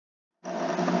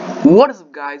What is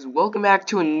up, guys? Welcome back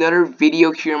to another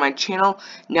video here on my channel.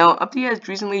 Now, update has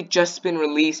recently just been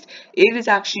released. It is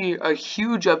actually a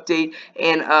huge update,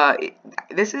 and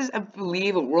this is, I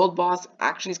believe, a world boss.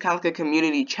 Actually, it's kind of like a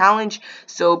community challenge.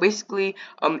 So basically,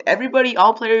 everybody,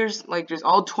 all players, like there's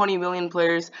all 20 million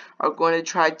players, are going to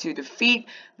try to defeat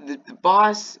the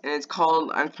boss, and it's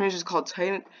called, I'm pretty sure it's called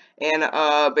Titan.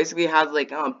 And basically it has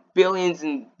like billions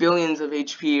and billions of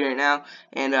HP right now,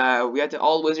 and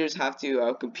all wizards have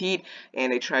to compete,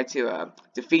 and they try to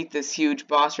defeat this huge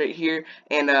boss right here.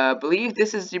 And I believe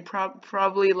this is the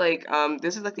probably like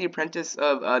this is like the apprentice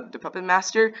of the Puppet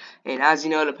Master. And as you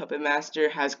know, the Puppet Master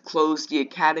has closed the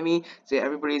academy, so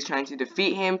everybody's trying to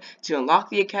defeat him to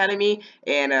unlock the academy,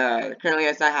 and currently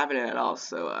that's not happening at all.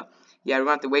 So yeah, we're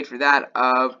gonna have to wait for that.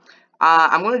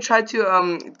 I'm gonna try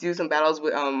to do some battles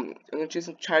with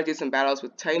try to do some battles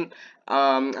with Titan.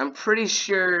 I'm pretty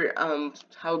sure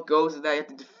how it goes is that you have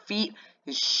to defeat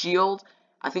his shield.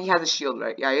 I think he has a shield,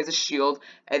 right? Yeah, he has a shield,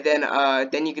 and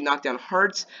then you can knock down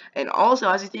hearts. And also,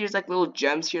 as you see, there's like little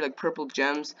gems here, like purple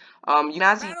gems. You can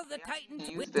actually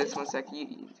use this. One sec.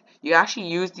 You actually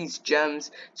use these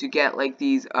gems to get like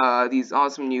these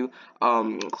awesome new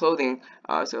clothing.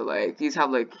 So like these are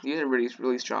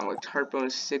really strong, like heart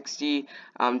bonus 60,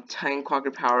 Titan Quacker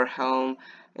Power Helm,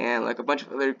 and like a bunch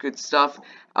of other good stuff.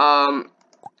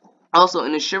 Also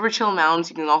in the Shiver Chill Mountains,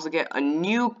 you can also get a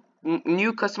new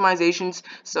customizations.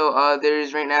 So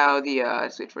there's right now the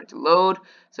let's wait for it to load.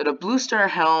 So the Blue Star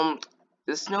Helm,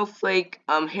 the Snowflake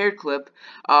hair clip,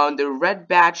 the Red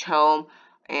Batch Helm,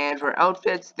 and for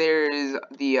outfits there's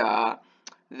the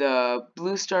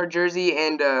Blue Star jersey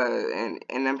and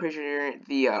I'm pretty sure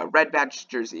the Red Batch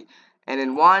jersey. And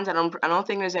in wands, I don't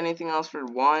think there's anything else for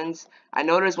wands. I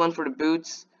know there's one for the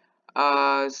boots.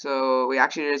 So wait,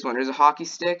 actually there's one. There's a hockey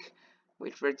stick.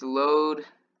 Wait for it to load.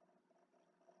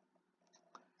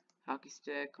 Hockey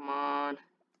stick, come on.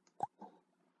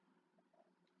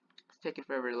 It's taking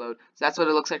forever to load. So that's what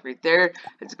it looks like right there.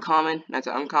 It's a common. That's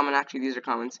an uncommon. Actually, these are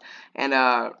commons. And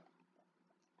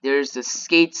there's the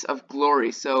Skates of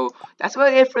Glory. So that's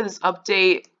about it for this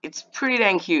update. It's pretty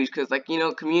dang huge because, like, you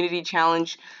know, community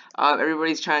challenge.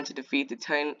 Everybody's trying to defeat the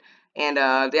Titan. And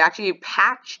they actually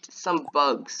patched some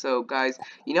bugs. So guys,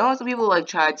 you know how some people like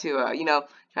try to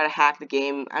try to hack the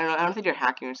game. I don't think they're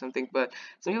hacking or something, but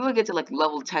some people get to like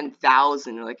level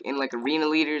 10,000, or like in like arena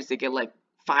leaders they get like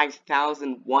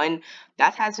 5,001.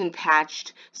 That has been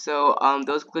patched, so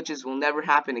those glitches will never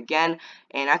happen again.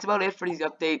 And that's about it for these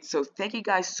updates. So thank you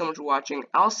guys so much for watching.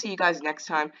 I'll see you guys next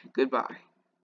time. Goodbye.